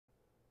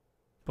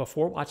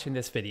Before watching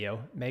this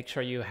video, make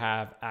sure you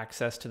have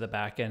access to the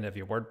backend of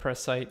your WordPress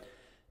site.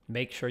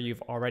 Make sure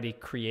you've already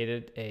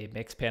created a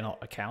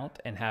Mixpanel account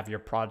and have your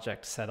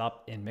project set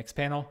up in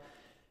Mixpanel.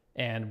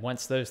 And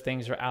once those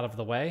things are out of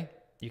the way,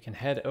 you can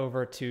head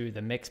over to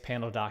the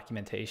Mixpanel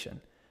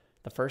documentation.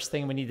 The first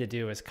thing we need to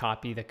do is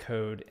copy the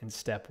code in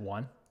step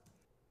 1.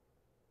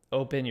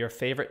 Open your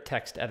favorite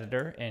text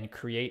editor and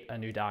create a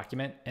new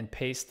document and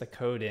paste the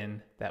code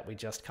in that we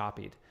just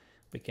copied.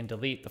 We can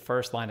delete the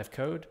first line of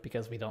code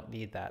because we don't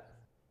need that.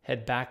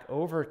 Head back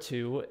over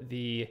to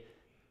the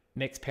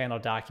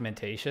Mixpanel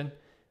documentation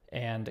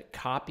and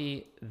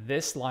copy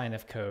this line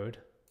of code.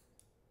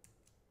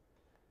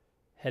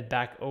 Head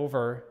back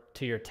over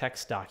to your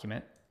text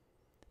document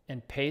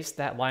and paste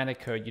that line of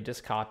code you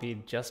just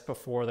copied just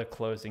before the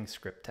closing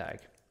script tag.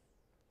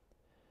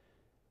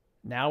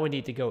 Now we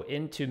need to go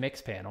into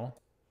Mixpanel,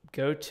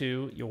 go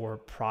to your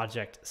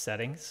project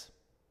settings,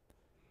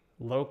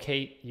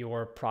 locate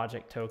your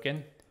project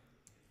token,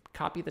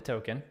 copy the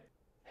token,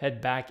 head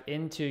back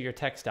into your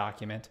text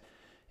document,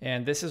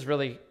 and this is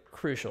really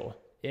crucial.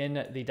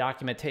 In the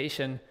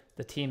documentation,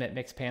 the team at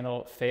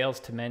Mixpanel fails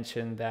to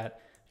mention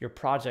that your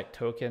project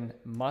token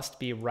must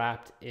be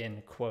wrapped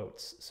in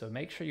quotes. So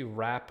make sure you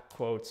wrap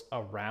quotes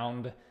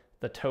around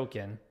the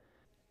token.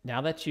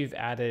 Now that you've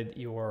added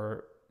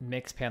your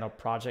Mixpanel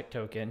project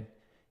token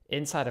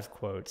inside of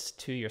quotes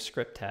to your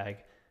script tag,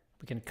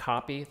 we can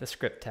copy the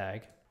script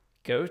tag,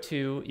 go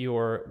to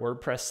your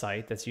WordPress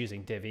site that's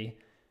using Divi,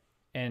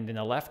 and in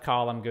the left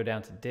column, go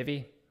down to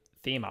Divi,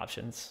 Theme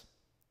Options,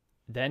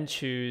 then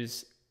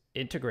choose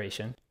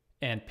Integration,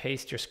 and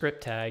paste your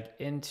script tag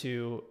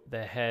into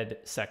the head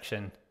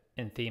section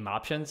in Theme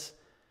Options.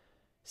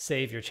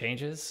 Save your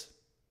changes,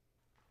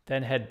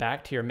 then head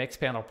back to your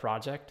Mixpanel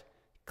project,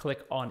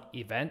 click on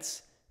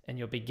Events, and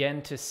you'll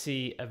begin to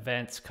see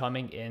events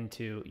coming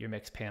into your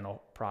Mixpanel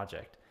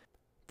project.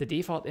 The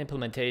default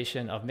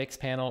implementation of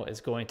Mixpanel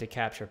is going to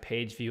capture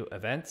page view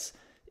events.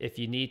 If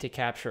you need to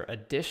capture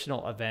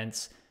additional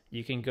events,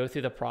 you can go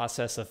through the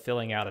process of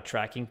filling out a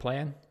tracking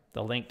plan.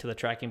 The link to the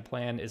tracking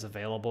plan is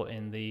available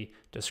in the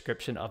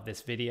description of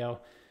this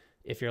video.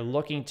 If you're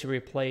looking to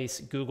replace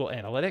Google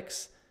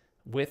Analytics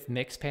with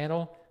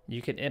Mixpanel,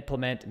 you can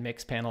implement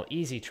Mixpanel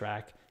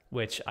ezTrack,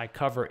 which I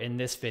cover in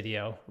this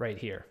video right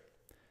here.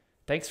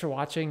 Thanks for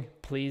watching.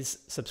 Please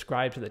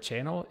subscribe to the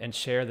channel and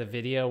share the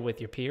video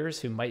with your peers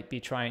who might be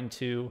trying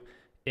to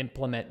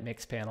implement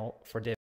Mixpanel for Divi.